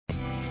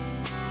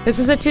This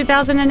is a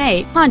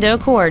 2008 Honda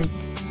Accord.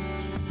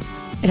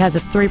 It has a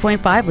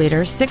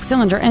 3.5-liter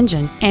six-cylinder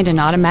engine and an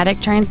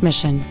automatic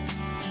transmission.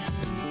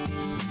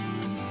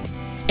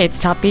 Its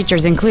top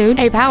features include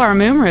a power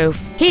moonroof,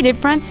 heated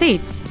front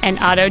seats, an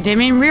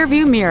auto-dimming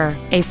rearview mirror,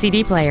 a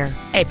CD player,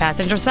 a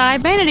passenger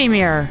side vanity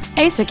mirror,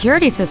 a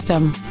security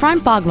system,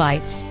 front fog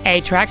lights,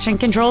 a traction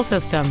control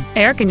system,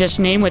 air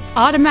conditioning with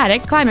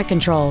automatic climate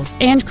control,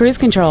 and cruise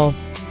control.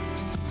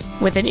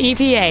 With an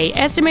EPA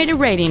estimated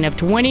rating of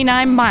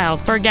 29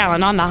 miles per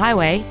gallon on the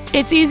highway,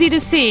 it's easy to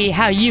see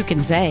how you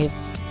can save.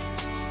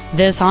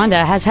 This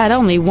Honda has had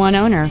only one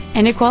owner,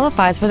 and it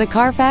qualifies for the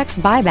Carfax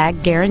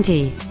buyback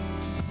guarantee.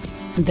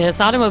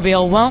 This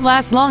automobile won't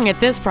last long at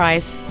this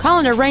price. Call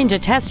and arrange a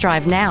test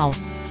drive now.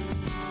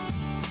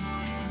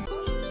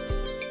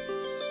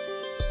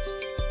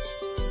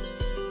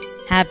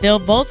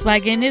 Hatfield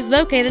Volkswagen is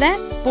located at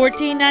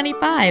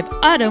 1495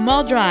 Auto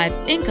Mall Drive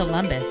in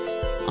Columbus.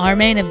 Our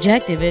main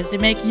objective is to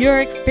make your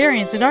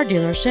experience at our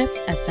dealership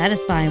a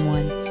satisfying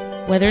one,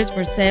 whether it's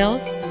for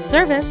sales,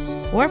 service,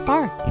 or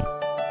parts.